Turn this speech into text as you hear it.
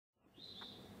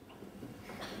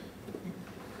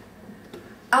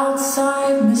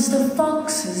Outside Mr.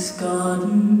 Fox's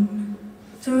garden,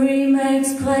 3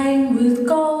 maids playing with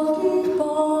golden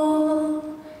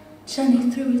ball.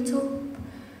 Jenny threw it up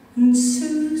and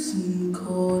Susan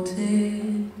caught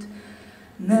it.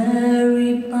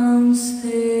 Mary bounced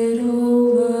it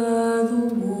over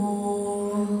the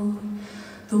wall.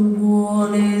 The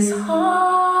wall is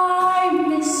high,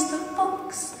 Mr.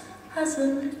 Fox has a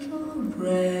little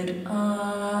red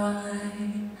eye.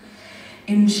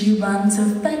 In she ran to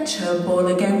fetch her ball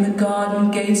again. The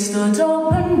garden gate stood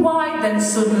open wide, then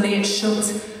suddenly it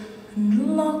shut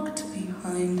and locked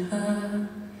behind her.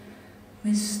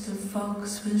 Mr.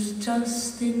 Fox was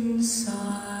just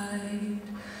inside.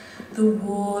 The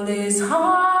wall is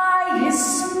high, his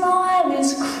smile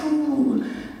is cruel,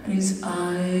 and his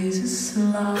eyes are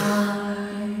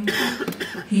sly.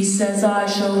 He says, I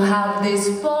shall have this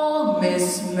ball,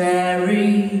 Miss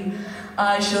Mary.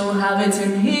 I shall have it,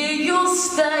 and here you'll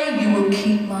stay. You will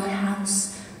keep my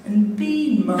house and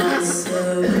be my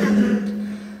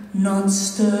servant, not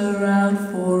stir out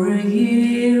for a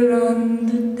year and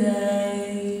a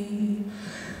day.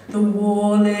 The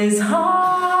wall is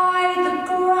high, the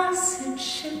grass it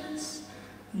shivers,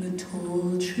 and the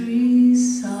tall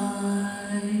trees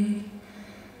sigh.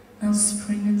 Now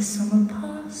spring and summer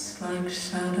pass like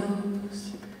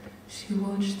shadows. She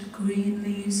watched the green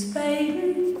leaves fade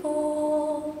and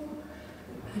fall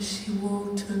as she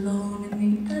walked alone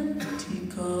in the empty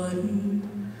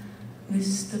garden.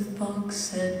 Mr. Fox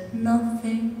said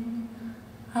nothing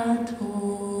at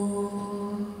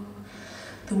all.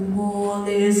 The wall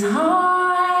is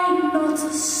high, not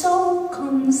a soul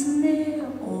comes near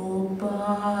or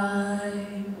by.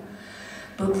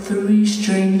 But 3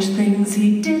 strange things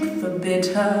he did forbid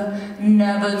her.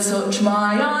 Never touch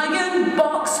my iron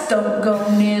box. Don't go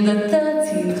near the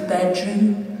 13th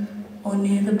bedroom or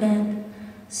near the bed,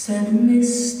 said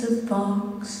Mr.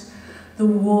 Fox. The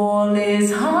wall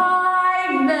is high,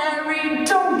 Mary,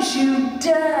 don't you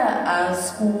dare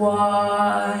ask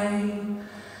why.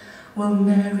 Well,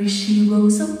 Mary, she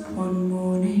rose up one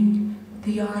morning.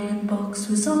 The iron box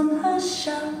was on her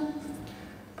shelf.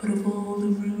 But of all the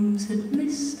rooms at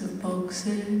Mr.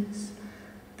 Fox's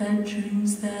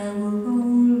bedrooms, there were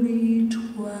only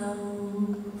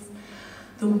 12.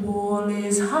 The wall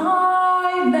is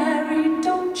high, Mary,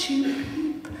 don't you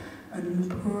peep and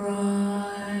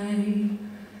pry.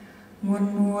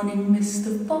 One morning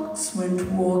Mr. Fox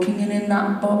went walking, and in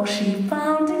that box she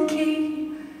found a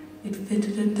key. It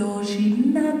fitted a door she'd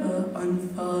never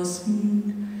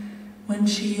unfastened. When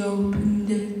she opened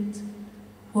it,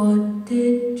 what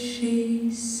did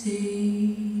she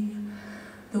see?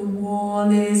 The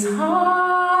wall is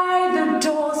high, the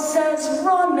door says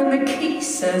run, and the key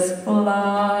says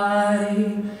fly.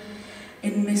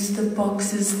 In Mr.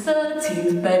 Fox's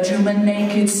 13th bedroom, a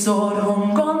naked sword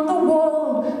hung on the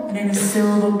wall, and in a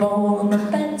silver bowl on the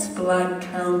bed's black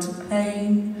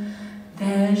counterpane,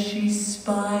 there she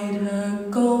spied her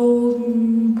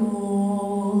golden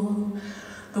ball.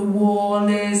 The wall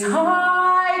is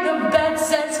high, the bed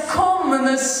says come, and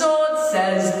the sword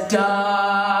says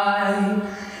die.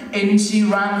 In she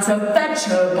ran to fetch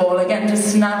her ball again, to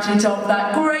snatch it off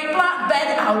that great black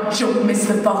bed. Out jumped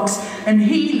Mr. Fox, and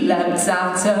he leapt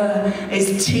at her.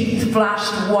 His teeth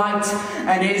flashed white,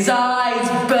 and his eyes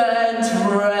burnt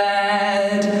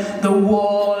red. The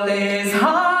wall is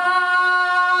high.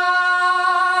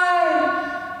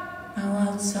 Now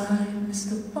outside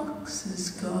Mr. Fox's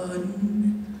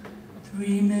garden,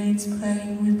 3 maids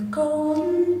playing with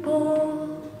golden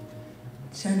ball.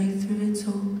 Jenny